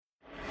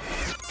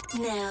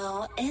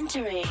Now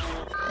entering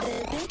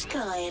the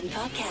Bitcoin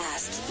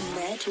Podcast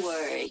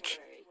Network.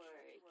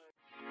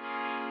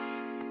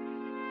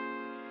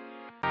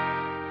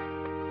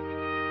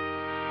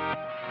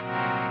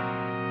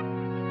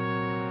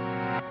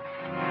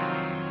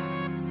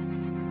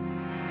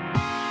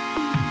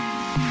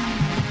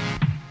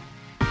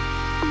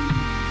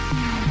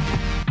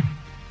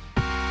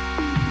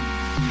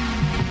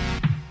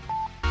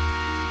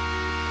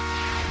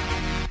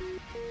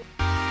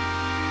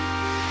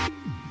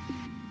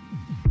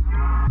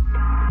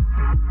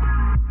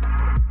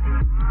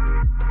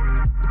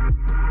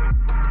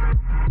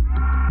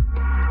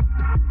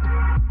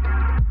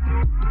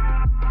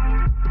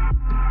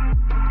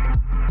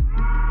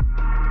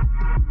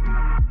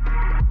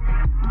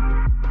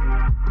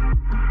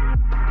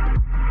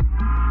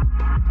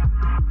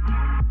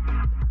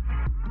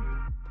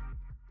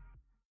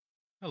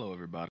 Hello,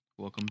 everybody.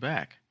 Welcome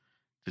back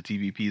to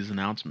TBP's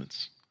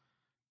Announcements.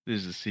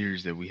 This is a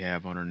series that we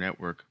have on our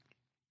network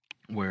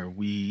where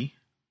we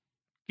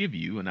give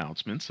you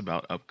announcements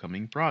about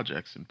upcoming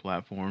projects and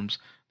platforms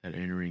that are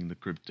entering the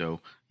crypto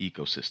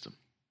ecosystem.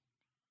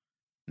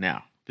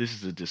 Now, this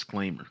is a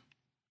disclaimer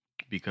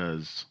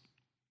because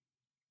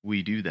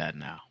we do that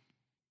now.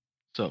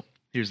 So,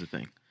 here's the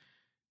thing.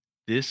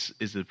 This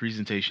is the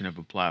presentation of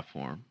a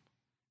platform,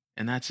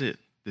 and that's it.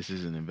 This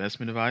is an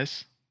investment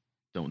advice.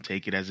 Don't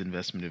take it as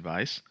investment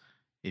advice.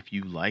 If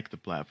you like the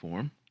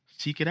platform,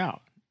 seek it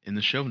out in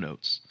the show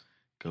notes.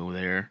 Go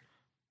there,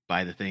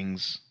 buy the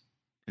things,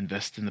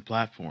 invest in the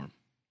platform.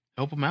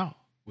 Help them out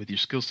with your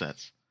skill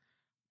sets.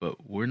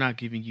 But we're not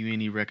giving you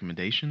any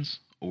recommendations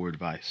or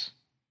advice.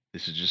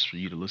 This is just for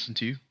you to listen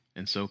to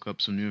and soak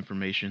up some new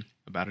information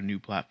about a new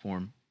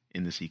platform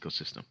in this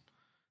ecosystem.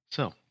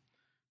 So,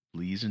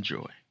 please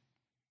enjoy.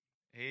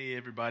 Hey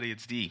everybody,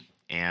 it's D.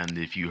 And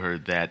if you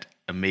heard that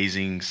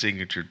amazing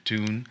signature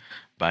tune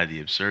by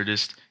the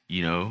Absurdist,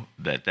 you know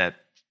that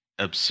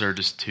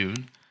Absurdist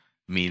tune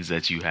means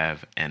that you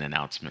have an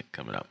announcement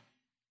coming up.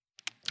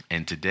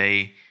 And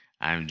today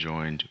I'm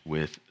joined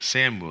with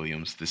Sam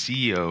Williams, the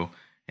CEO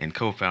and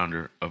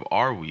co-founder of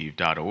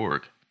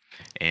Arweave.org.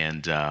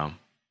 And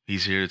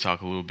he's here to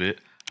talk a little bit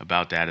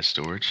about data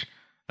storage,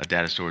 a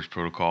data storage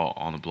protocol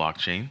on the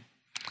blockchain.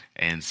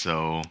 And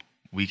so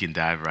we can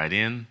dive right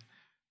in.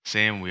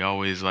 Sam, we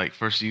always like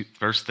first.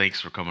 Thanks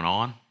for coming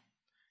on.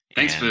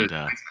 Thanks for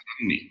having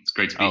me. It's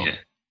great to be here.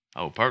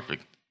 Oh,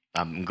 perfect.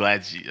 I'm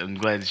glad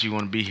that you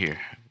want to be here.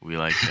 We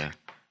like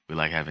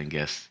having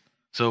guests.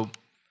 So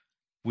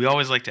we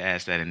always like to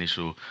ask that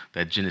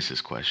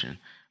Genesis question.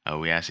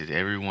 We ask it to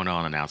everyone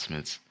on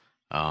announcements.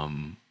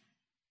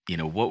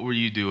 What were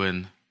you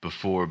doing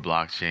before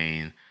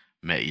blockchain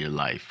met your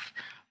life?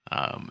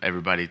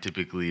 Everybody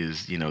typically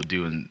is,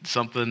 doing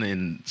something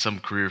in some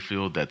career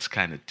field that's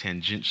kind of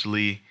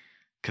tangentially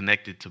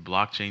connected to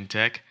blockchain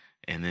tech,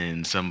 and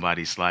then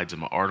somebody slides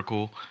them an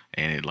article,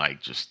 and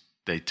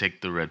they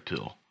take the red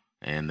pill,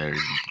 and they're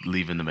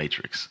leaving the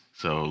matrix.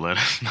 So let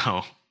us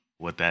know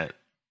what that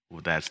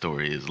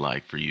story is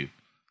like for you.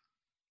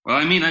 Well,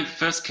 I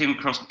first came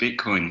across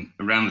Bitcoin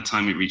around the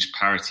time it reached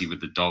parity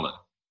with the dollar,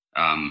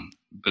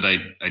 but I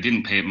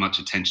didn't pay it much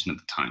attention at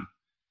the time.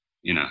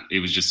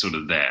 It was just sort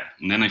of there.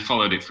 And then I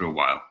followed it for a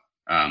while.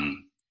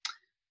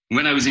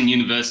 When I was in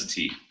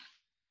university,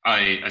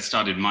 I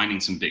started mining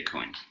some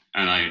Bitcoin.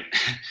 And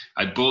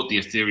I bought the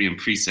Ethereum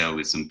pre-sale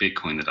with some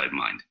Bitcoin that I'd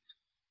mined.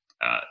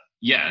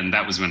 And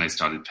that was when I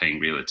started paying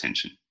real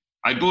attention.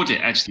 I bought it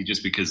actually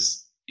just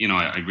because,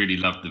 I really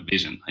loved the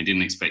vision. I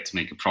didn't expect to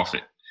make a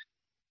profit.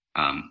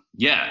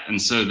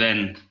 And so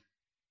then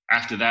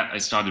after that, I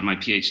started my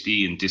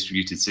PhD in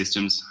distributed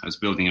systems. I was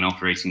building an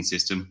operating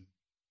system.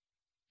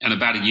 And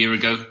about a year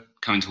ago,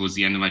 coming towards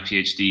the end of my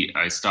PhD,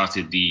 I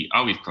started the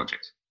Arweave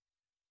project.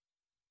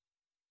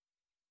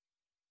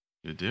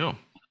 Good deal.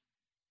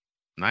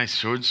 Nice,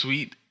 short and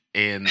sweet.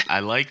 And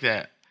I like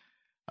that.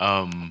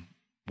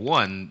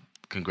 One,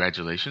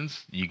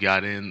 congratulations. You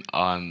got in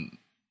on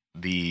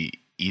the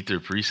Ether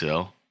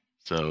pre-sale.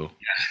 So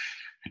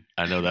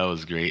I know that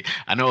was great.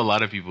 I know a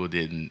lot of people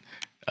didn't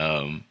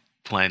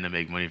plan to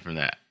make money from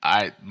that.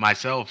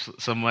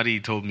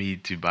 Somebody told me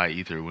to buy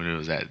Ether when it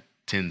was at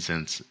 10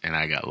 cents, and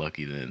I got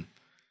lucky then.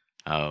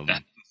 That's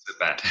so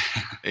bad.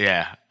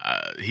 Yeah,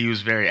 he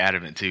was very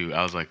adamant too.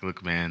 I was like,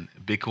 look, man,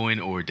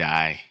 Bitcoin or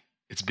die.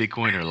 It's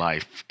Bitcoin or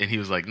life. And he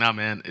was like, nah,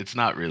 man, it's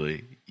not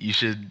really. You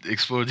should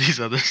explore these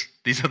other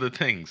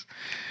things.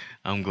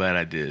 I'm glad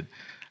I did.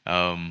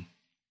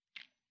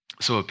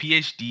 So a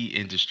PhD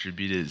in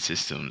distributed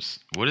systems,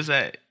 what does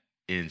that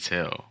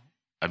entail?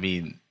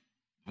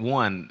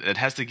 One, it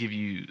has to give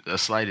you a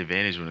slight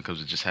advantage when it comes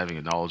to just having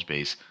a knowledge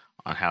base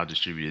on how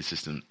distributed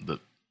system, the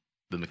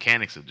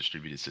mechanics of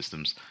distributed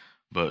systems.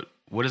 But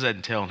what does that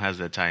entail, and how does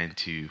that tie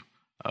into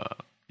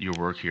your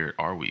work here at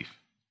Arweave?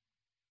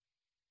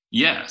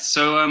 Yeah,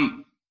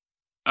 so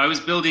I was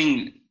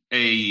building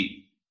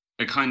a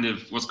kind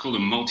of what's called a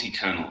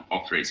multi-kernel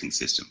operating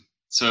system.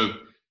 So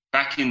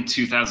back in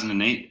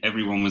 2008,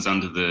 everyone was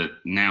under the,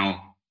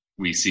 now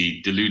we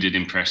see, deluded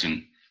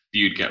impression that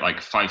you'd get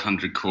like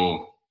 500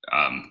 core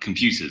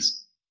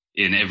computers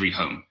in every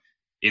home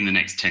in the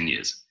next 10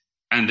 years.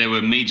 And there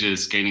were major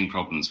scaling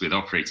problems with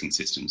operating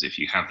systems if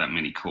you have that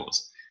many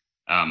cores.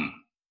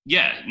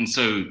 And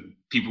so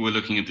people were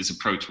looking at this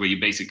approach where you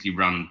basically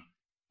run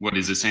what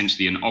is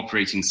essentially an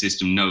operating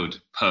system node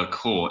per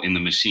core in the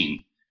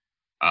machine.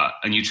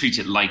 And you treat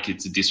it like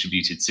it's a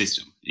distributed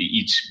system,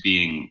 each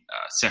being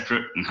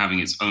separate and having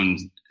its own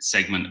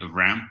segment of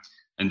RAM,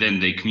 and then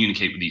they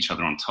communicate with each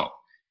other on top.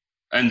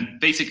 And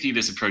basically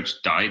this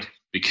approach died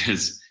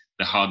because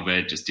the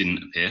hardware just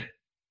didn't appear.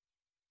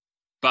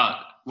 But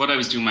what I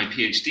was doing my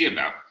PhD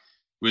about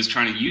was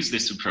trying to use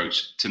this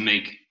approach to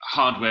make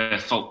hardware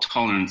fault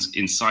tolerance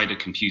inside a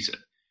computer.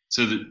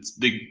 So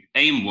the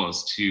aim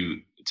was to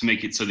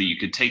make it so that you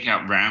could take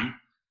out RAM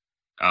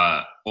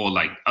or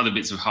like other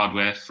bits of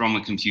hardware from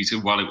a computer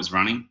while it was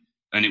running,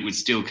 and it would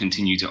still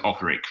continue to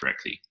operate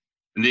correctly.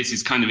 And this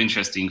is kind of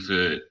interesting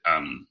for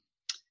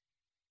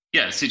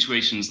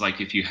situations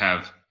like if you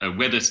have a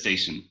weather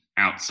station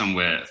out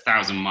somewhere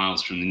 1,000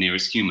 miles from the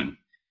nearest human,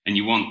 and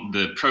you want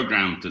the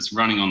program that's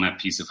running on that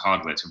piece of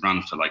hardware to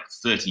run for like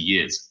 30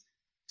 years,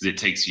 because it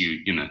takes you,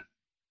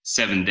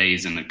 7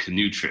 days and a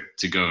canoe trip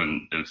to go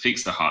and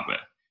fix the hardware.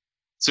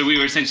 So we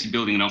were essentially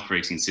building an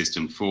operating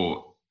system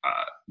for,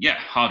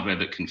 hardware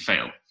that can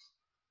fail.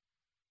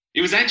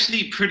 It was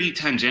actually pretty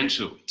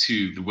tangential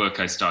to the work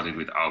I started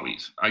with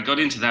Arweave. I got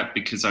into that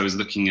because I was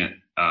looking at,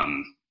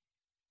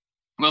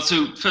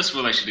 so first of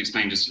all, I should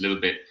explain just a little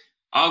bit.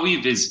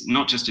 Arweave is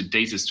not just a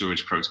data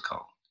storage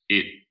protocol.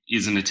 It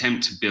is an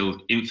attempt to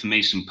build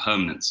information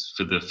permanence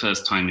for the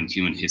first time in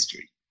human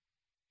history.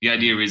 The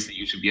idea is that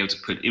you should be able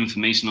to put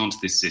information onto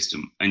this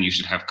system, and you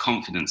should have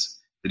confidence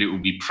that it will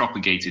be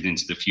propagated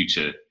into the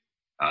future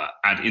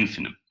ad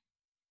infinitum.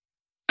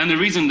 And the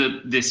reason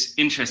that this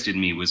interested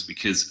me was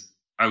because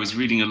I was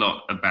reading a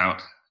lot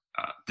about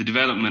the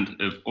development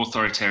of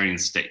authoritarian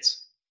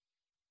states.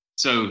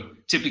 So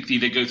typically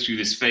they go through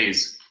this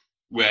phase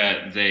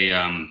where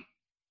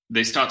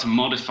they start to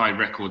modify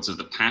records of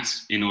the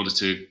past in order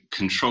to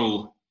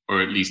control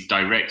or at least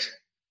direct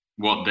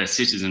what their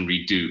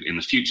citizenry do in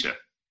the future.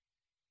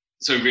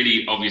 So a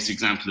really obvious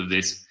example of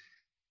this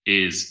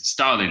is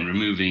Stalin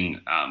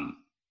removing,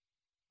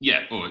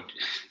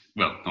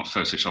 not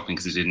photoshopping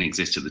because it didn't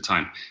exist at the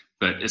time,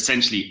 but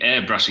essentially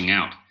airbrushing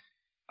out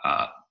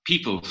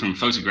people from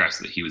photographs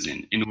that he was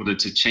in order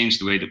to change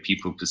the way that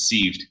people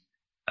perceived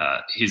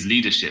his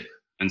leadership,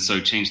 and so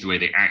change the way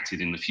they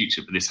acted in the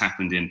future. But this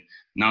happened in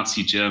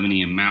Nazi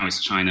Germany and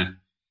Maoist China.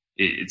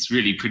 It's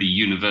really pretty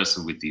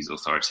universal with these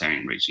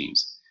authoritarian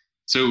regimes.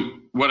 So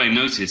what I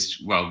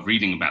noticed while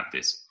reading about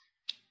this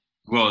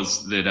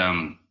was that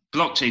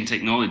blockchain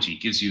technology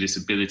gives you this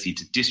ability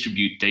to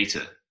distribute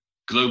data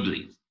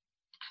globally,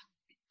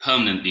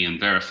 permanently and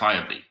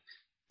verifiably.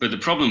 But the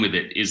problem with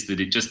it is that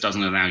it just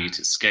doesn't allow you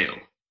to scale.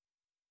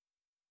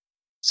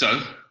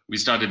 So we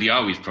started the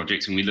Arweave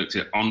project and we looked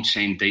at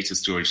on-chain data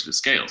storage that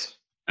scales.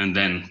 And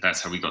then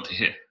that's how we got to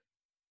here.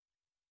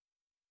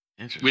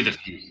 With a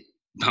few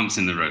bumps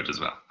in the road as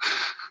well.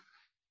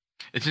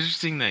 It's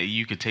interesting that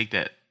you could take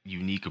that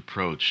unique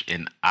approach.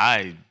 And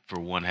I, for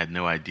one, had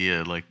no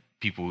idea, like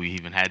people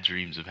even had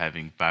dreams of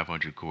having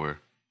 500 core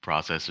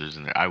processors.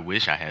 And I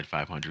wish I had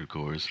 500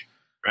 cores.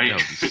 Right. That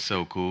would be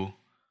so cool.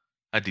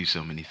 I do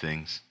so many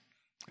things.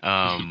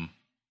 But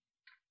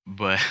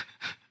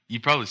you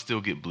probably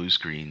still get blue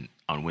screen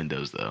on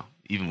Windows, though,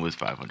 even with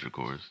 500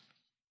 cores.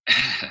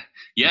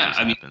 Yeah,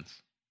 I mean,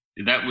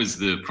 that was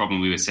the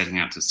problem we were setting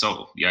out to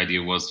solve. The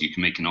idea was you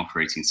can make an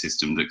operating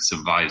system that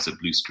survives a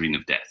blue screen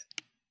of death.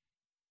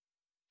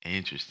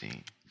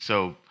 Interesting.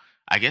 So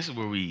I guess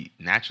where we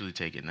naturally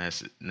take it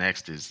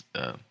next is,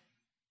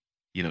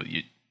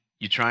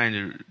 you're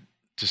trying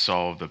to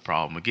solve the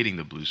problem of getting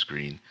the blue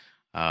screen,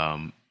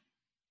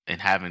 and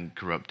having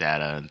corrupt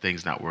data and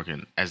things not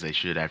working as they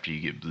should after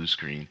you get blue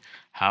screen.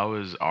 How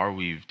is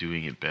Arweave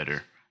doing it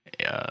better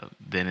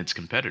than its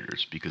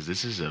competitors? Because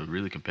this is a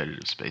really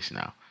competitive space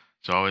now.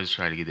 So I always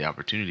try to get the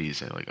opportunity to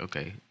say, like,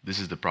 okay, this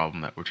is the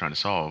problem that we're trying to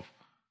solve.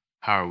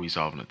 How are we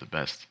solving it the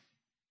best?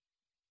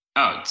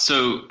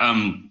 So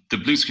the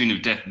blue screen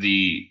of death,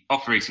 the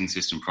operating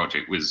system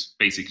project was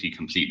basically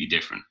completely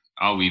different.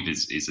 Arweave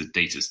is a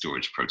data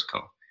storage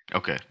protocol.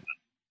 Okay.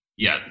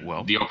 Yeah,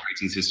 well, the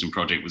operating system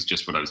project was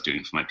just what I was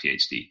doing for my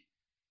PhD.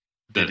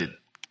 Did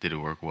it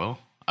work well?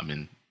 I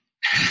mean,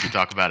 you can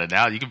talk about it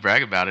now. You can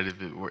brag about it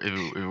if it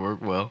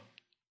worked well.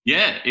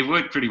 Yeah, it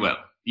worked pretty well.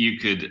 You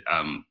could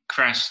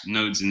crash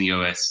nodes in the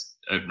OS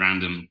at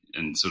random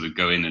and sort of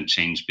go in and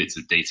change bits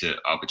of data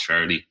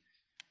arbitrarily.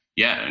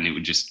 Yeah, and it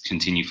would just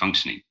continue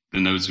functioning. The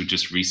nodes would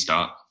just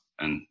restart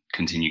and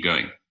continue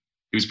going.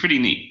 It was pretty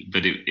neat,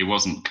 but it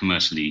wasn't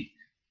commercially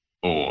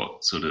or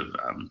sort of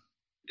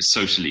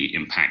socially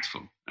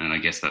impactful. And I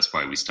guess that's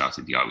why we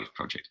started the Arweave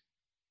project.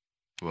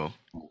 Well,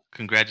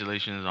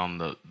 congratulations on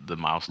the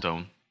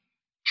milestone.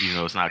 Even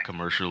though it's not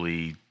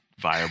commercially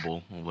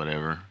viable or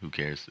whatever, who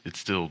cares? You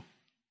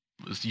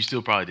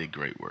still probably did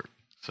great work.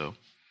 So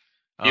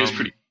it was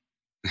pretty.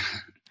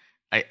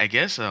 I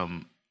guess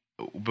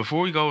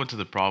before we go into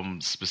the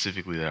problem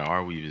specifically that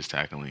Arweave is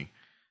tackling,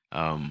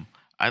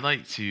 I'd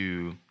like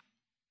to.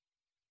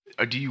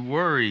 Do you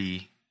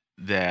worry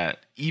that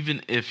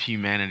even if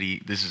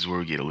humanity, this is where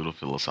we get a little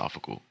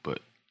philosophical, but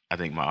I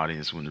think my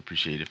audience wouldn't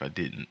appreciate if I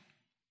didn't.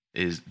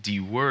 Do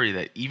you worry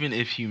that even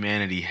if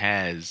humanity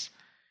has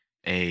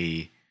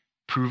a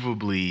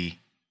provably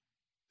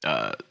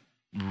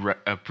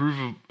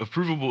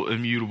provable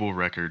immutable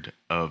record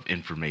of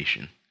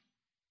information,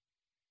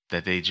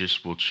 that they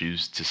just will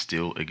choose to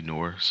still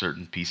ignore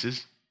certain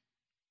pieces?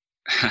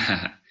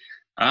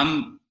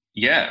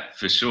 Yeah,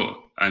 for sure.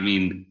 I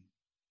mean,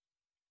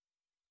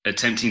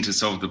 attempting to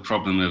solve the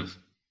problem of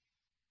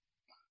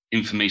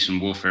information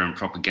warfare and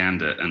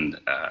propaganda and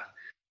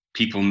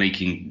people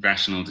making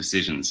rational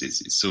decisions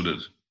is sort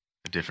of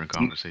a different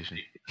conversation.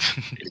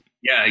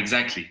 Yeah,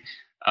 exactly.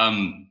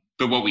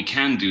 But what we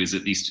can do is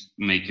at least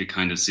make a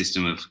kind of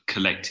system of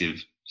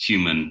collective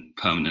human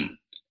permanent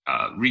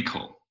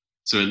recall.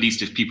 So at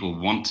least if people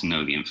want to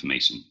know the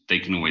information, they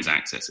can always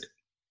access it.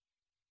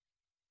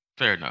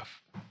 Fair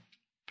enough.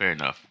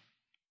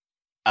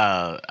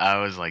 I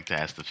always like to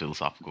ask the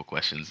philosophical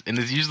questions, and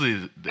it's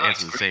usually the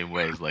answer the same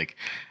way. It's like,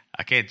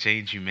 I can't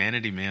change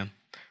humanity, man.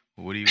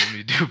 What do you want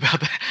me to do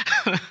about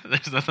that?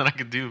 There's nothing I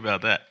can do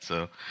about that.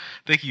 So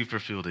thank you for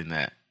fielding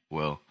that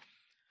well.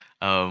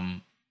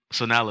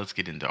 So now let's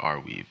get into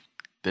Arweave.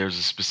 There's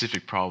a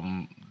specific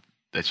problem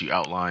that you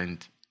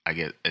outlined, I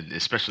get, and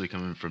especially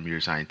coming from your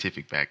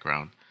scientific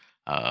background,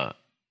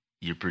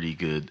 you're pretty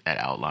good at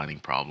outlining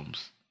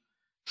problems.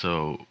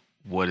 So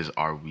what is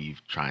Arweave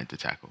trying to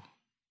tackle?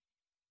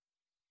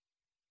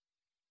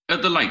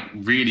 At the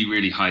really,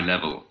 really high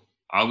level,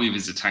 Arweave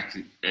is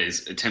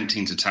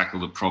attempting to tackle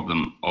the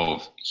problem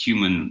of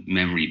human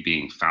memory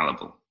being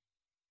fallible.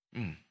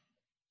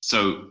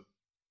 So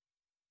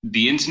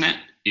the internet,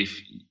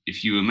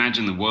 if you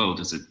imagine the world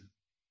as a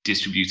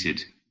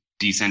distributed,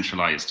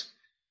 decentralized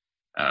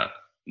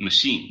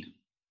machine,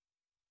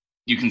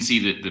 you can see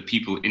that the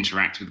people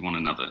interact with one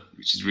another,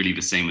 which is really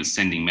the same as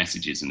sending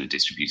messages in a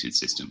distributed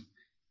system.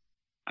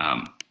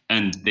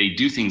 And they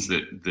do things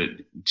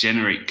that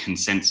generate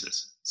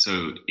consensus.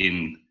 So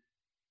in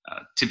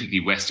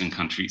typically Western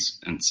countries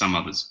and some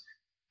others,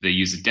 they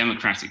use a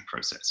democratic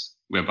process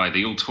whereby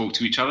they all talk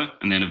to each other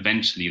and then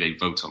eventually they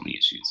vote on the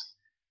issues,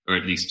 or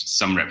at least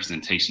some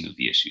representation of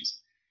the issues.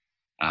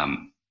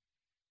 And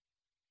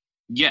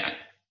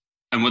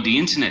what the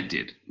internet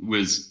did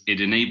was it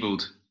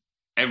enabled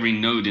every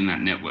node in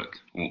that network,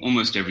 or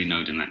almost every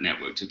node in that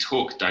network, to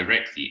talk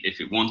directly, if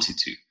it wanted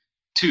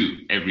to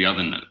every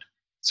other node.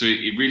 So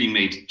it really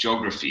made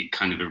geography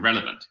kind of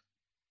irrelevant.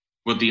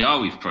 What the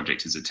Arweave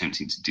project is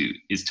attempting to do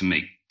is to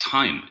make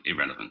time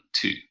irrelevant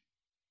too,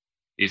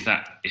 if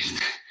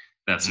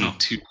that's not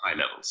too high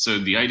level. So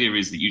the idea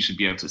is that you should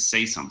be able to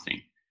say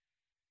something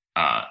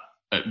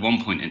at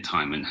one point in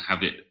time and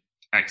have it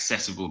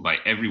accessible by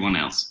everyone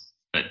else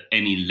at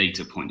any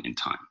later point in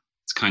time.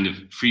 It's kind of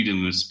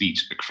freedom of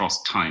speech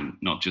across time,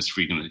 not just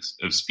freedom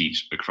of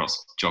speech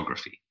across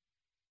geography.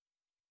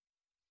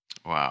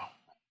 Wow.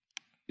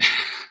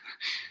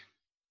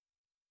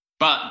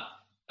 But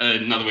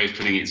another way of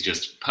putting it is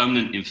just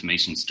permanent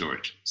information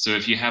storage. So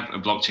if you have a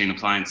blockchain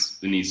appliance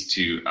that needs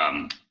to,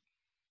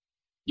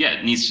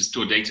 it needs to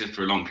store data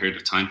for a long period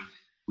of time,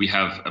 we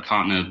have a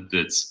partner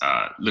that's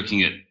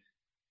looking at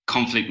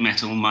conflict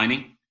metal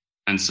mining.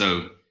 And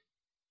so,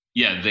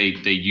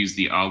 they use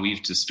the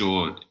Arweave to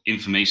store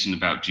information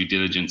about due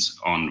diligence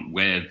on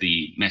where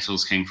the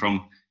metals came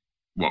from,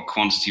 what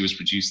quantity was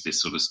produced,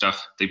 this sort of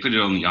stuff. They put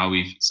it on the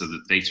Arweave so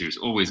that data is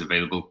always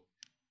available.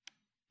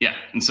 Yeah,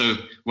 and so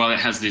while it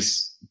has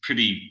this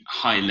pretty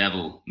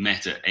high-level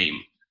meta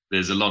aim,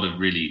 there's a lot of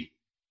really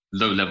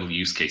low-level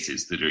use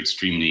cases that are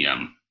extremely,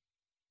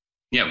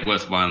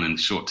 worthwhile in the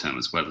short term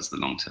as well as the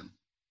long term.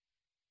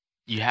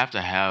 You have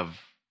to have,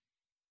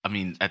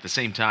 at the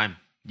same time,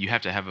 you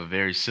have to have a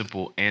very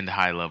simple and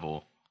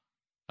high-level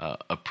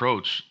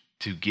approach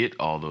to get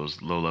all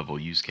those low-level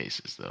use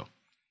cases, though.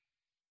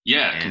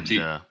 Yeah, and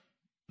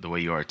the way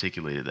you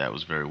articulated that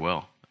was very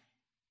well.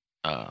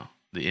 The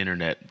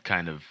internet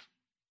kind of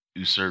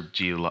usurp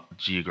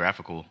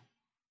geographical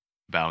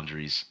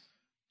boundaries,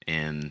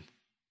 and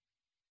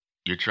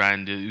you're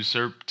trying to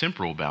usurp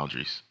temporal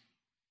boundaries.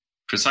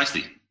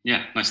 Precisely.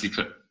 Yeah, nicely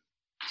put.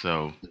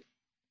 So,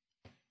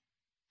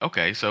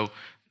 okay, so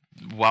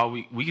while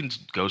we can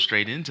go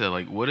straight into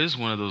what is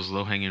one of those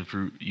low-hanging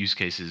fruit use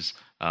cases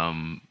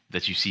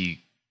that you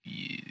see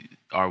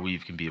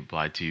Arweave can be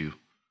applied to,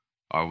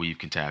 Arweave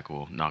can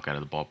tackle, knock out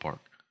of the ballpark?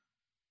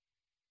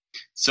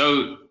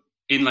 So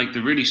in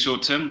the really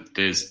short term,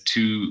 there's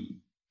two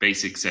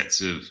basic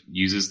sets of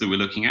users that we're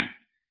looking at.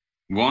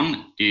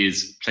 One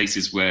is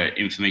places where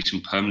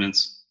information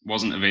permanence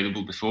wasn't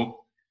available before,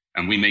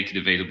 and we make it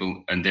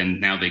available, and then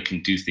now they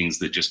can do things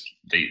that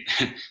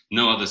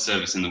no other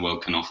service in the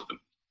world can offer them.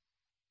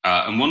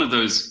 And one of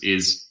those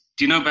is,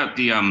 do you know about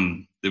the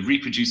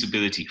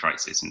reproducibility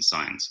crisis in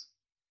science?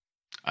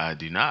 I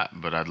do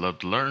not, but I'd love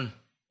to learn.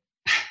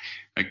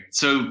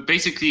 So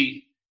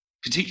basically,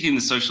 particularly in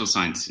the social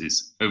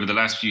sciences, over the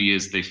last few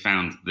years, they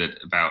found that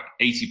about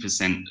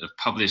 80% of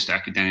published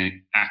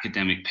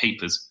academic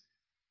papers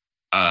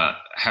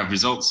have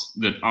results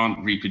that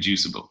aren't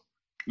reproducible,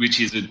 which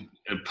is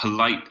a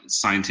polite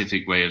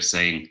scientific way of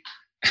saying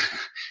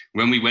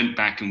when we went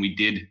back and we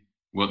did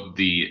what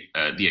the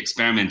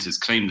experimenters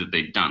claimed that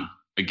they'd done,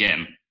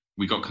 again,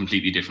 we got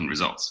completely different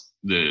results.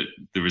 The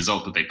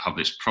result that they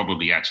published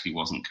probably actually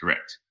wasn't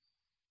correct,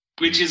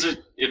 which is a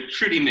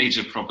pretty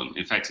major problem.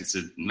 In fact, it's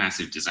a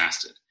massive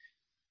disaster.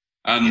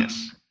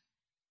 Yes.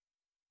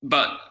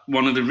 But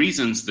one of the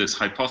reasons that's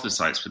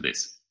hypothesized for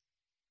this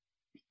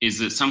is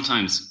that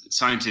sometimes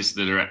scientists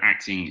that are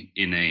acting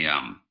in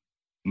a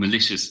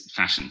malicious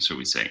fashion, shall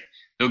we say,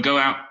 they'll go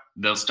out,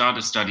 they'll start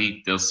a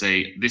study, they'll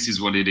say, this is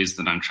what it is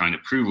that I'm trying to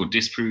prove or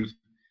disprove.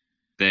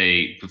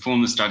 They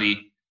perform the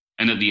study,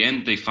 and at the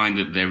end, they find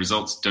that their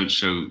results don't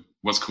show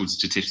what's called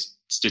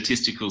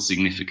statistical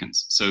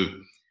significance. So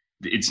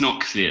it's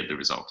not clear, the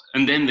result.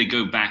 And then they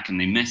go back and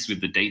they mess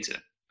with the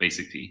data,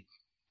 basically,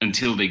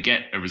 until they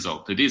get a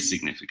result that is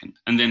significant.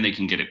 And then they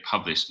can get it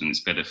published and it's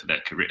better for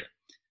their career.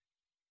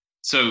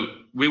 So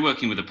we're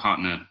working with a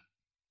partner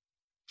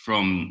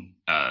from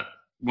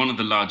one of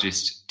the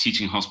largest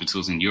teaching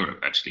hospitals in Europe,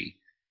 actually,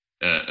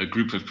 a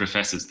group of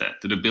professors there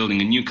that are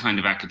building a new kind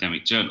of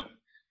academic journal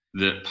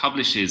that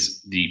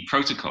publishes the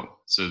protocol,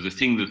 so the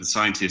thing that the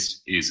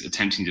scientist is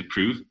attempting to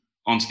prove,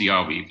 onto the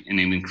Arweave in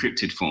an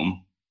encrypted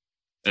form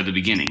at the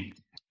beginning.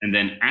 And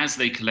then as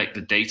they collect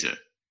the data,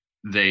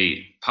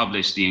 they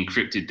publish the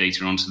encrypted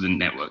data onto the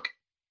network.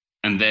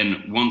 And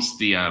then once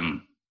the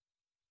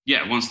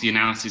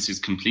analysis is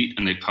complete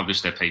and they've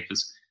published their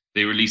papers,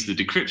 they release the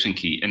decryption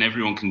key, and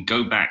everyone can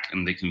go back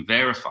and they can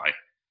verify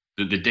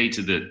that the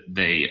data that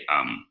they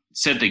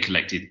said they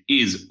collected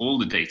is all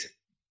the data.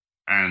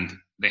 And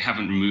they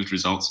haven't removed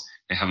results,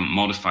 they haven't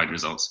modified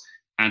results.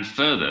 And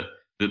further,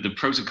 that the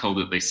protocol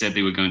that they said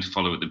they were going to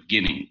follow at the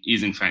beginning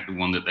is in fact the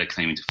one that they're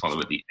claiming to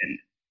follow at the end.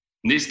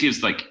 And this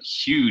gives like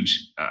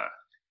huge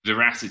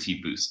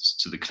veracity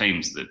boosts to the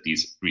claims that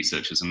these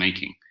researchers are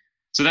making.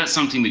 So that's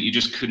something that you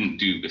just couldn't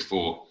do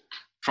before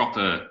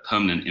proper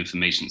permanent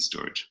information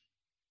storage.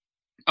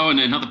 Oh, and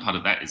another part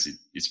of that is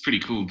it's pretty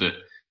cool that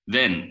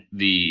then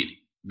the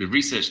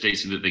research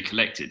data that they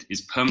collected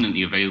is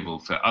permanently available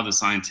for other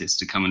scientists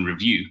to come and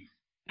review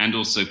and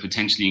also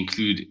potentially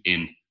include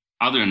in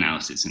other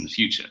analysis in the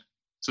future.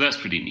 So that's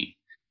pretty neat.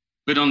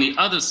 But on the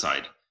other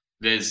side,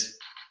 there's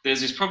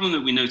this problem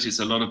that we notice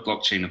a lot of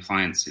blockchain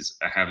appliances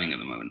are having at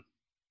the moment,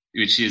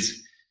 which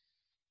is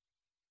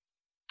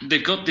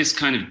they've got this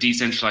kind of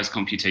decentralized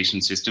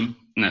computation system,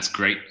 and that's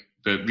great.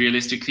 But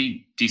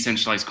realistically,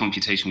 decentralized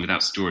computation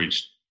without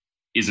storage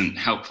isn't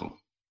helpful.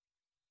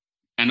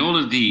 And all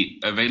of the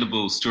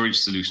available storage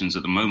solutions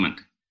at the moment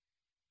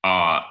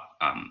are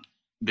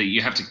that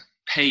you have to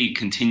pay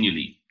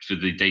continually for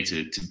the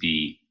data to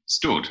be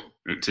stored,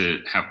 or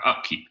to have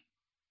upkeep.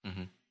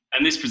 Mm-hmm.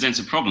 And this presents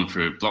a problem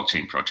for a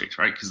blockchain project,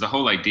 right? Because the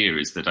whole idea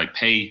is that I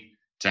pay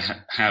to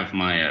have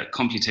my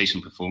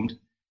computation performed,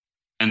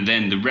 and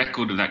then the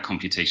record of that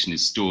computation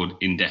is stored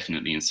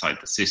indefinitely inside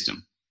the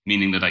system,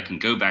 meaning that I can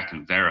go back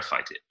and verify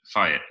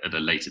it at a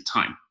later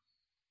time.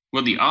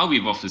 What the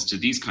Arweave offers to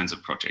these kinds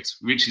of projects,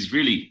 which is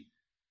really,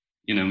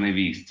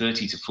 maybe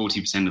 30 to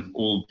 40% of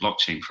all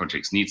blockchain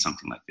projects need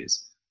something like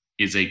this,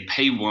 is a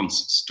pay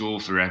once, store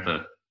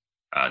forever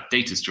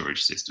data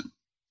storage system.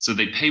 So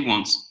they pay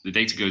once, the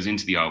data goes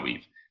into the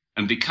Arweave.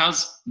 And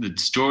because the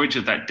storage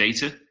of that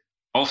data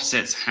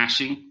offsets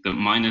hashing that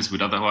miners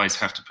would otherwise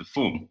have to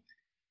perform,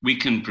 we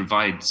can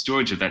provide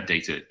storage of that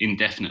data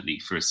indefinitely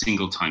for a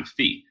single time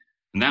fee.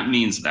 And that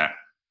means that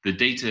the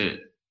data,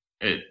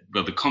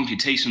 the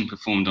computation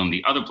performed on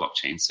the other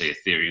blockchain, say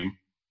Ethereum,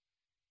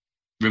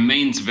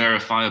 remains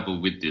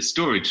verifiable with the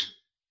storage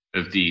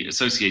of the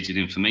associated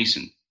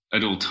information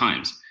at all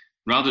times,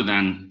 rather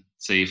than,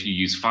 say, if you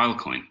use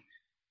Filecoin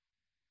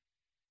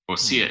or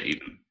SIA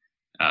even.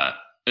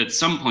 At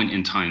some point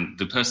in time,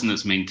 the person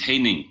that's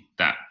maintaining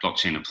that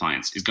blockchain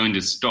appliance is going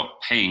to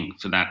stop paying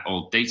for that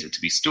old data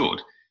to be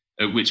stored,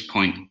 at which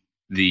point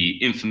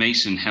the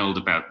information held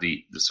about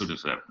the sort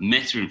of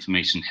meta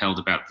information held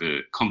about the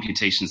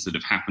computations that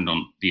have happened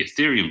on the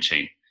Ethereum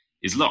chain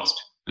is lost.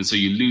 And so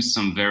you lose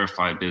some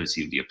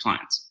verifiability of the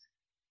appliance.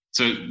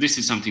 So this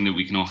is something that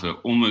we can offer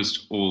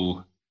almost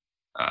all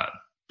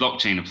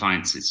blockchain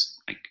appliances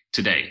like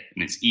today,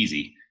 and it's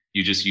easy.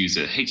 You just use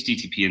a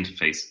HTTP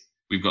interface.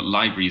 We've got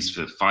libraries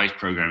for 5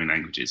 programming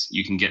languages.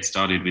 You can get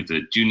started with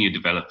a junior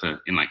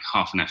developer in like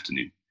half an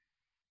afternoon.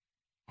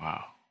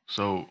 Wow.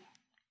 So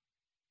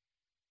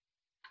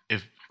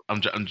if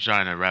I'm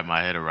trying to wrap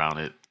my head around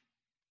it,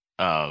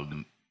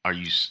 are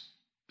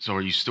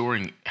you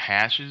storing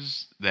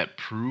hashes that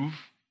prove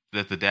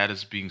that the data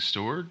is being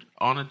stored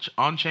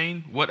on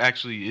chain? What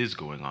actually is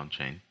going on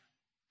chain?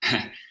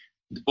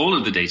 All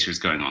of the data is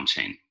going on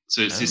chain.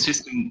 So it's a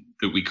system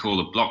that we call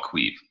a block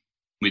weave,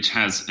 which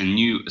has a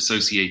new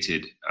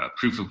associated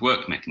proof of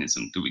work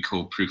mechanism that we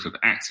call proof of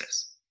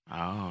access.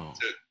 Oh.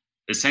 So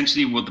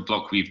essentially what the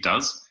block weave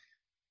does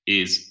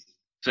is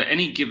for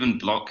any given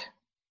block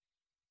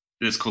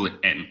let's call it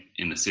n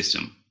in the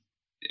system,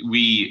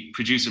 we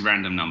produce a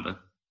random number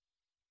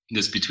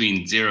that's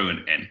between 0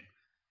 and n,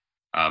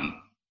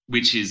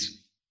 which is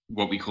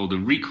what we call the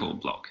recall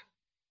block.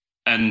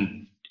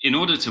 And in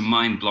order to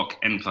mine block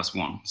n plus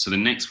 1, so the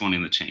next one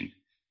in the chain,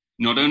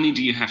 not only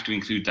do you have to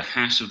include the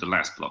hash of the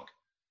last block,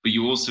 but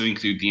you also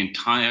include the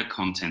entire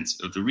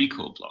contents of the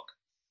recall block.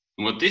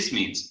 And what this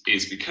means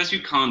is, because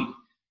you can't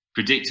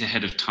predict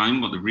ahead of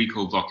time what the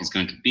recall block is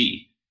going to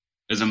be,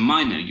 as a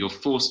miner, you're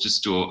forced to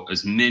store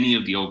as many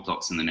of the old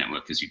blocks in the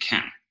network as you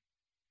can.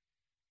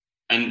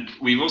 And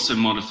we've also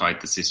modified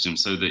the system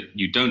so that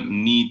you don't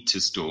need to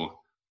store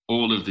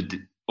all of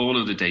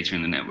the data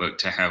in the network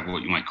to have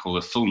what you might call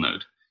a full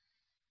node.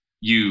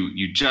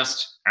 You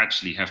just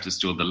actually have to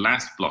store the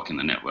last block in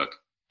the network,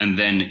 and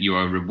then you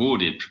are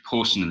rewarded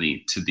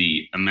proportionally to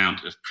the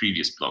amount of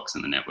previous blocks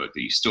in the network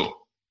that you store.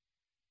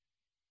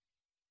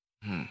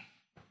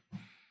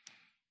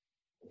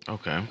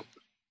 Okay.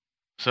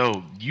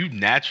 So you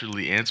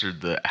naturally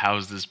answered the "how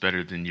is this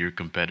better than your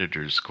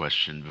competitors"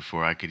 question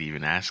before I could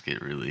even ask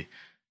it, really.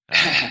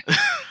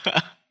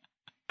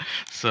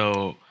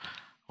 So,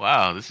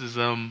 wow, this is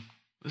a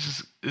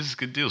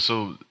good deal.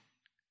 So,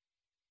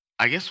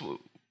 I guess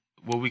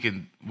what we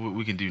can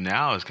do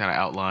now is kind of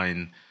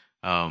outline,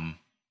 how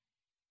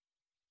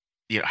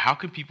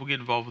can people get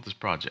involved with this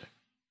project?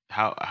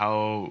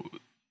 How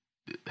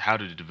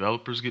do the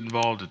developers get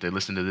involved if they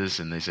listen to this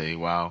and they say,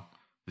 "Wow,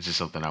 this is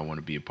something I want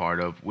to be a part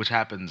of," which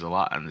happens a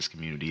lot in this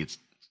community. It's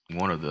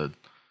one of the,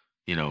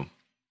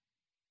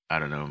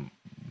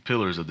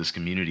 pillars of this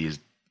community is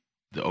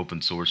the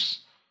open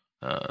source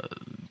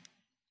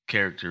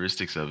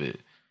characteristics of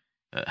it.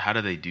 How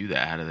do they do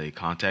that? How do they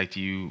contact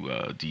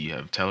you? Do you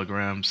have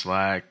Telegram,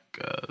 Slack,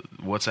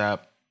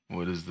 WhatsApp?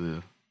 What is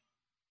the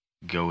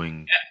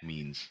going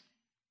means?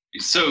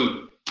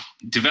 So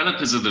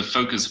developers are the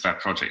focus of our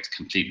project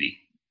completely.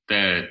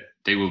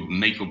 They will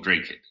make or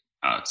break it.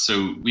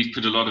 So we've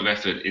put a lot of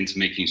effort into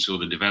making sure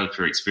the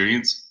developer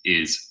experience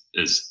is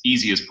as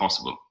easy as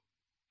possible.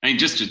 And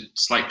just a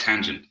slight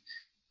tangent.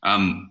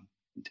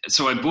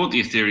 So I bought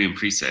the Ethereum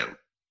presale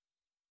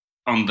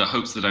on the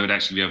hopes that I would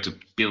actually be able to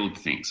build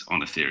things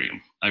on Ethereum.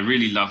 I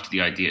really loved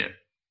the idea.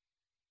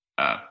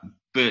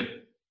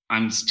 But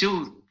I'm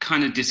still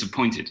kind of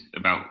disappointed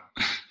about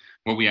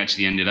what we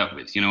actually ended up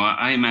with.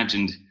 I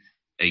imagined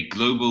a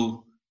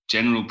global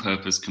general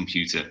purpose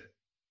computer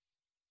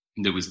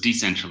that was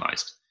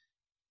decentralized.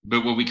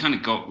 But what we kind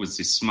of got was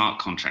this smart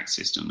contract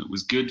system that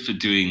was good for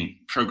doing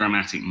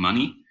programmatic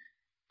money,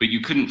 but you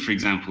couldn't, for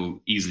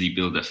example, easily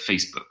build a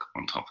Facebook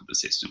on top of the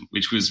system,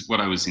 which was what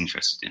I was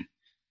interested in.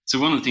 So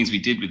one of the things we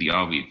did with the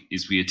Arweave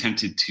is we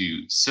attempted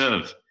to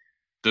serve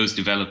those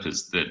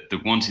developers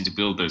that wanted to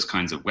build those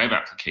kinds of web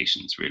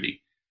applications,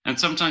 really, and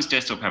sometimes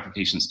desktop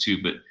applications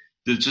too, but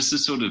they're just the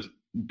sort of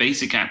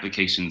basic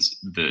applications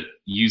that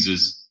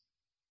users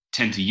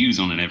tend to use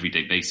on an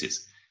everyday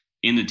basis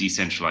in a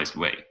decentralized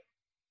way.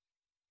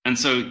 And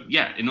so,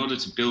 in order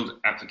to build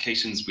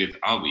applications with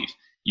Arweave,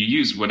 you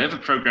use whatever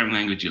programming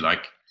language you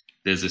like.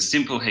 There's a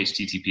simple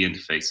HTTP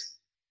interface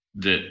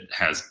that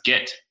has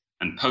GET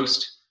and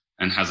POST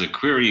and has a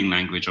querying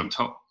language on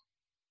top.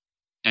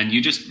 And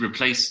you just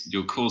replace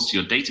your calls to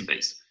your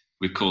database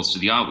with calls to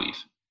the Arweave.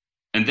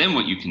 And then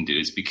what you can do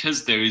is,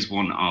 because there is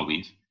one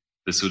Arweave,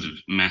 the sort of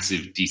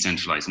massive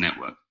decentralized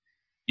network,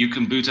 you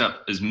can boot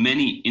up as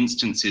many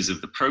instances of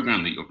the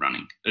program that you're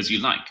running as you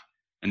like.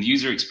 And the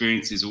user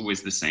experience is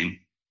always the same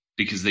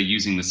because they're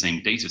using the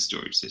same data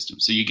storage system.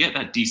 So you get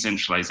that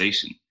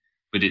decentralization,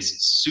 but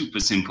it's super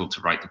simple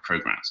to write the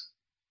programs.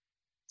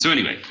 So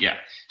anyway,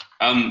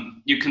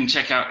 you can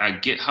check out our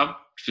GitHub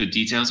for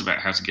details about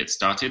how to get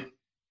started.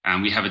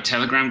 And we have a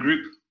Telegram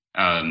group,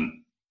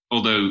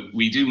 although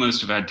we do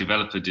most of our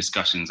developer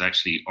discussions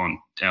actually on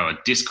our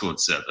Discord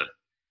server.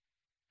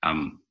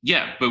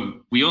 But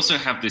we also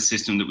have this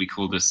system that we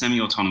call the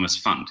semi-autonomous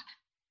fund.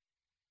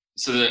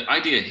 So the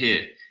idea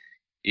here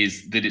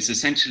is that it's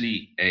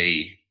essentially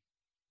a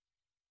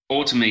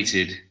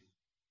automated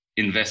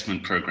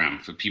investment program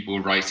for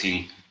people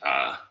writing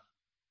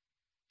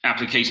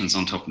applications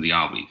on top of the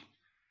Arweave.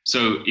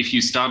 So if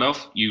you start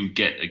off, you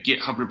get a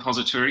GitHub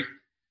repository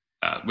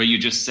where you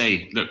just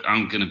say, look,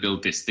 I'm going to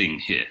build this thing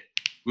here.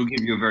 We'll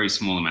give you a very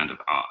small amount of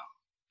R.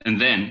 And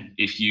then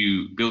if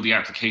you build the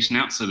application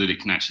out so that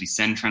it can actually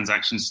send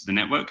transactions to the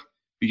network,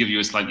 we give you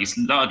a slightly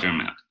larger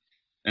amount.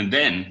 And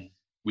then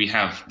we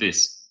have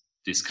this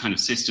kind of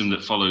system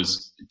that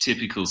follows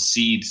typical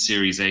seed,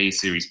 Series A,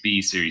 Series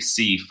B, Series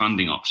C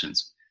funding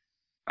options.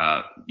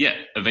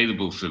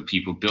 Available for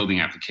people building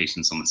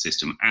applications on the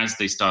system as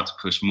they start to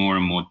push more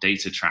and more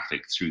data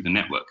traffic through the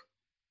network.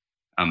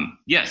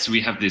 So we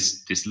have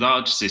this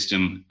large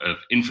system of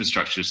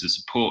infrastructure to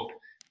support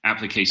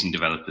application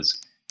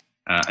developers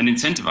and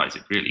incentivize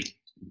it, really.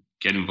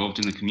 Get involved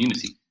in the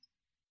community.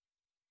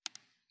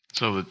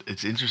 So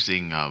it's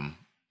interesting,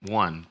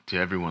 one, to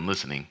everyone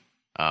listening,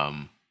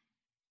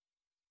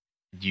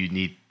 you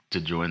need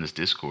to join this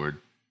Discord.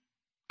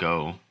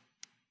 Go.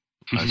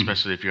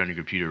 Especially if you're on your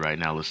computer right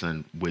now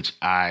listening, which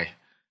I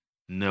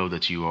know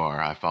that you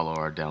are. I follow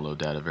our download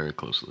data very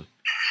closely.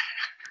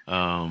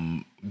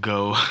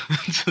 Go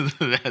to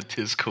that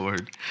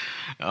Discord.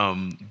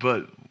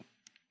 But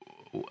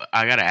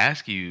I gotta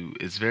ask you,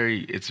 it's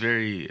very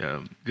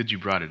good you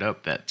brought it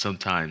up that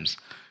sometimes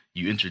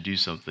you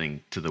introduce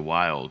something to the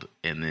wild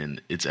and then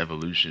its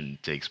evolution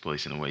takes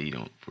place in a way you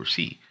don't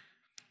foresee.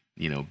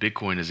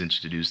 Bitcoin is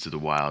introduced to the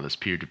wild as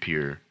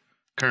peer-to-peer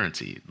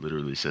currency. It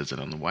literally says it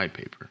on the white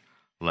paper.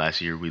 Last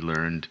year we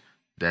learned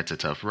that's a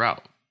tough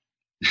route.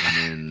 And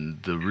then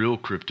the real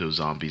crypto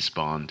zombie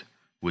spawned,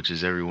 which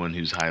is everyone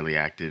who's highly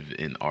active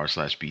in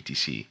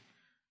r/BTC.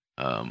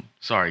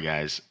 Sorry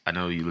guys, I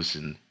know you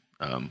listen,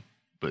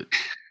 but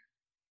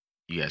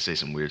you guys say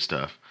some weird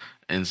stuff.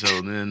 And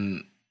so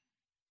then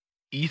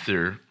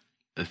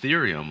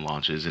Ethereum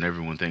launches and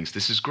everyone thinks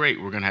this is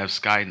great. We're going to have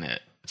Skynet.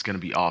 It's going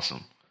to be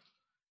awesome.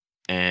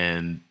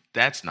 And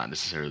that's not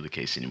necessarily the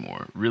case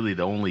anymore. Really,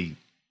 the only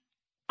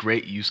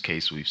great use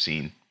case we've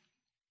seen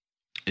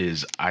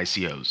is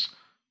ICOs,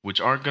 which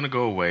aren't going to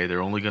go away.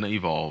 They're only going to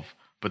evolve,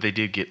 but they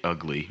did get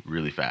ugly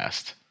really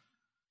fast.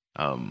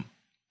 And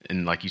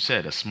like you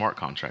said, a smart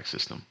contract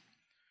system.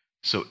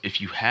 So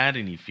if you had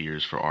any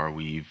fears for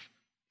Arweave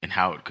and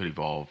how it could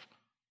evolve,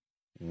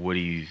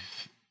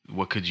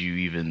 what could you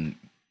even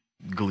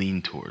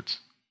glean towards?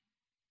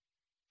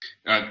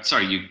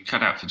 Sorry, you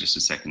cut out for just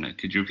a second there.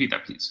 Could you repeat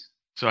that, please?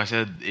 So I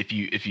said,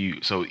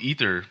 so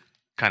Ether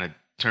kind of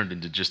turned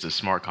into just a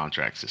smart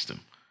contract system,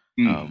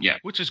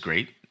 which is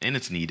great and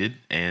it's needed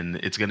and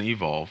it's going to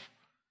evolve.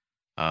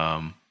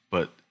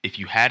 But if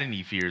you had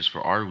any fears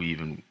for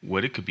Arweave and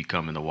what it could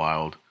become in the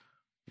wild,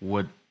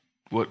 what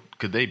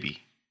could they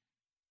be?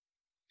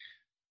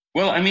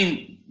 Well, I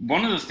mean,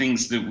 one of the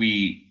things that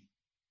we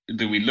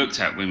looked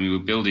at when we were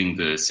building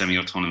the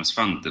semi-autonomous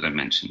fund that I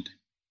mentioned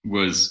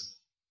was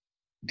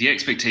the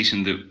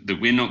expectation that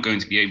we're not going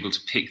to be able to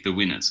pick the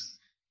winners.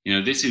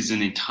 This is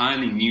an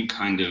entirely new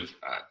kind of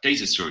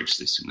data storage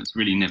system that's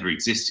really never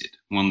existed,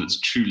 one that's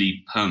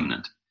truly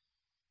permanent.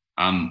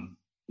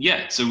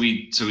 So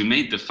we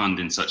made the fund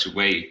in such a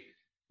way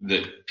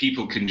that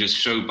people can just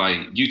show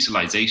by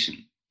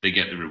utilization they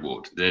get the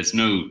reward. There's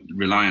no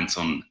reliance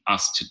on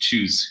us to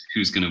choose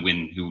who's going to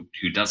win,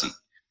 who doesn't.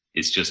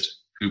 It's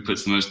just who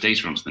puts the most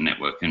data onto the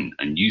network and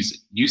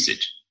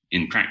usage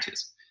in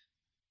practice.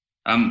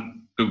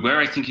 But where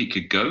I think it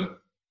could go,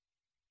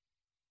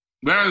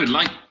 where I would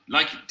like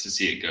to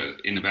see it go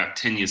in about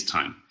 10 years'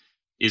 time,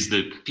 is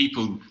that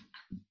people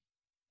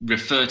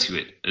refer to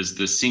it as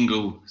the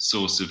single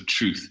source of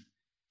truth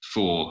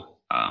for,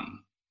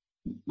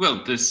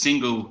 the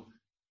single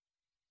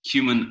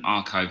human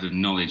archive of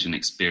knowledge and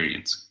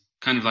experience,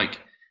 kind of like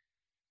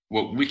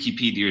what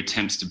Wikipedia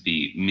attempts to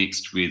be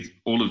mixed with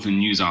all of the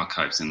news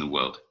archives in the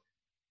world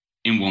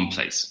in one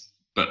place,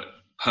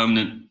 but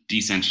permanent,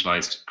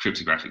 decentralized,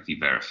 cryptographically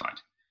verified.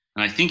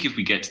 And I think if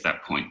we get to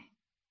that point,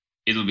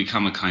 it'll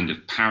become a kind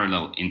of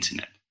parallel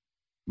internet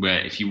where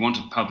if you want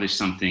to publish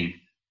something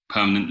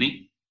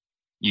permanently,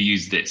 you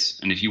use this.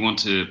 And if you want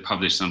to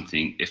publish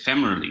something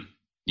ephemerally,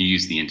 you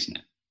use the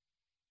internet.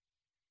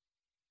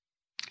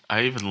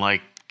 I even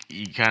like,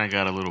 you kind of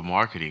got a little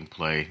marketing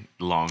play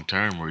long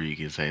term where you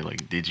can say,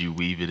 like, did you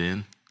weave it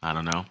in? I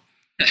don't know.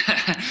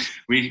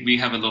 we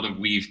have a lot of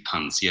weave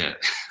puns, yeah.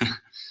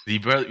 You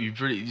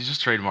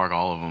just trademark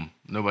all of them.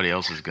 Nobody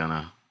else is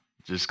gonna.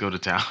 Just go to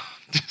town.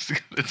 Just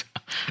go to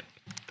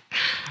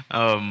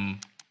town.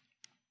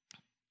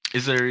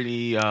 Is there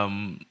any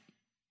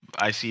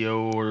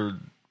ICO or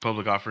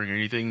public offering or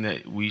anything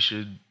that we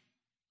should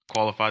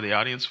qualify the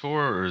audience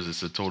for, or is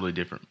this a totally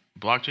different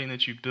blockchain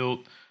that you've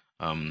built?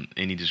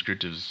 Any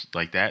descriptives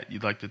like that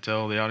you'd like to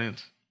tell the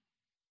audience?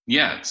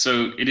 Yeah,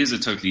 so it is a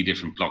totally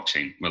different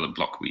blockchain, a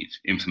Blockweave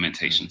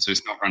implementation. So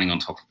it's not running on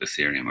top of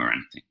Ethereum or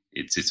anything.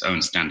 It's its own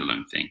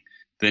standalone thing.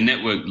 The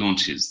network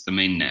launches the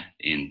mainnet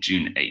in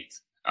June 8th.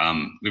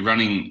 We're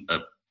running a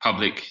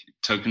public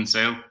token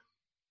sale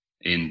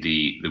in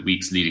the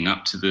weeks leading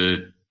up to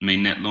the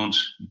mainnet launch,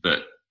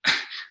 but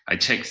I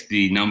checked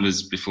the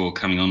numbers before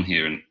coming on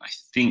here, and I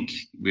think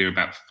we're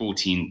about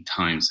 14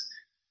 times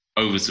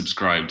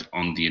oversubscribed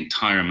on the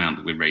entire amount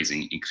that we're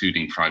raising,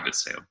 including private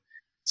sale.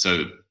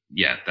 So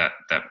yeah,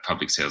 that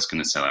public sale is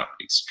going to sell out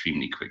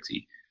extremely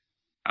quickly.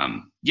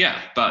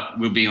 But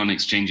we'll be on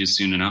exchanges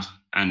soon enough.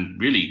 And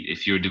really,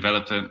 if you're a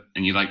developer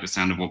and you like the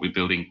sound of what we're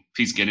building,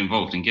 please get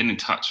involved and get in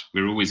touch.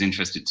 We're always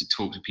interested to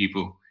talk to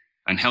people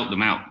and help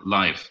them out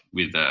live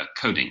with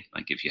coding.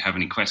 Like if you have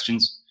any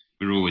questions,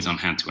 we're always on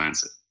hand to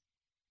answer.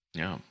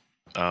 Yeah.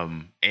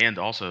 And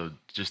also,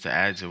 just to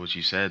add to what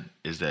you said,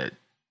 is that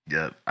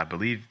I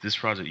believe this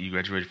project, you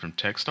graduated from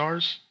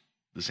Techstars,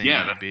 the same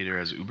incubator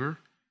as Uber.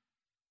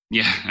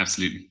 Yeah,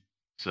 absolutely.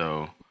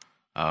 So,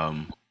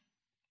 when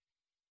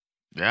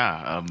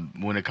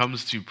it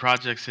comes to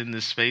projects in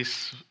this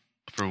space,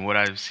 from what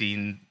I've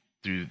seen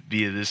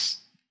via this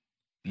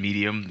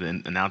medium,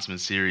 the announcement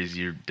series,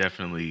 you're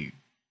definitely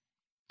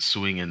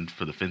swinging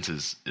for the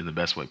fences in the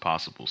best way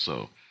possible.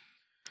 So,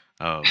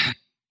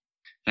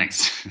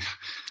 thanks.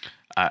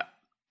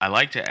 I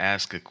like to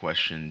ask a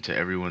question to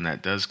everyone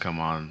that does come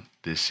on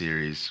this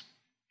series.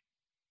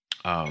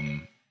 Wow,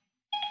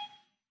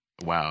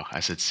 I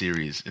said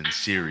series and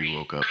Siri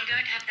woke up. I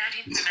don't have that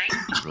information.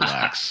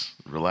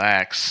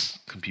 Relax,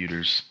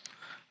 computers.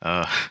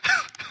 Uh,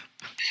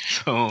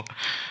 so,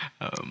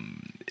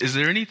 is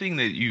there anything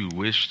that you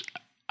wished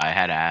I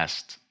had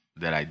asked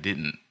that I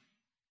didn't?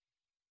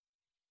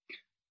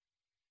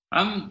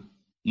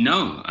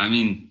 No, I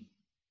mean,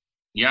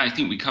 yeah, I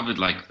think we covered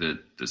like the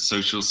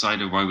social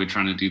side of why we're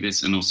trying to do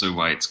this, and also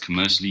why it's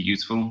commercially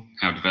useful,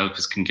 how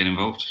developers can get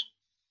involved.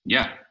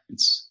 Yeah,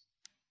 it's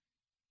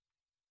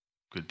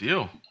Good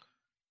deal.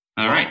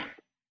 all right.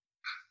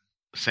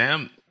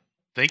 Sam,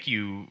 thank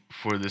you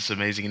for this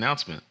amazing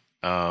announcement.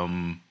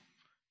 I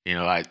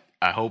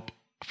hope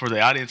for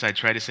the audience, I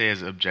try to stay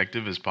as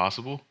objective as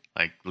possible,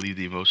 like leave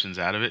the emotions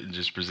out of it and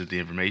just present the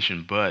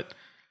information. But,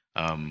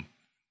 I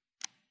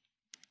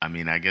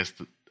guess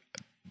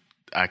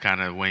I kind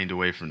of waned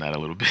away from that a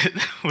little bit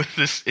with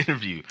this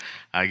interview.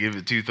 I give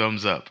it 2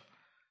 thumbs up.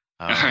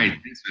 All right,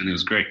 thanks, man. It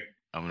was great.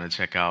 I'm going to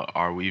check out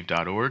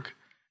arweave.org.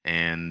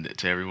 And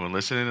to everyone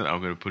listening, I'm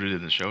going to put it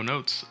in the show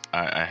notes.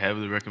 I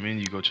heavily recommend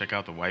you go check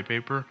out the white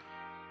paper.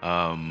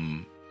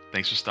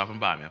 Thanks for stopping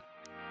by, man.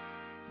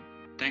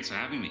 Thanks for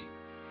having me.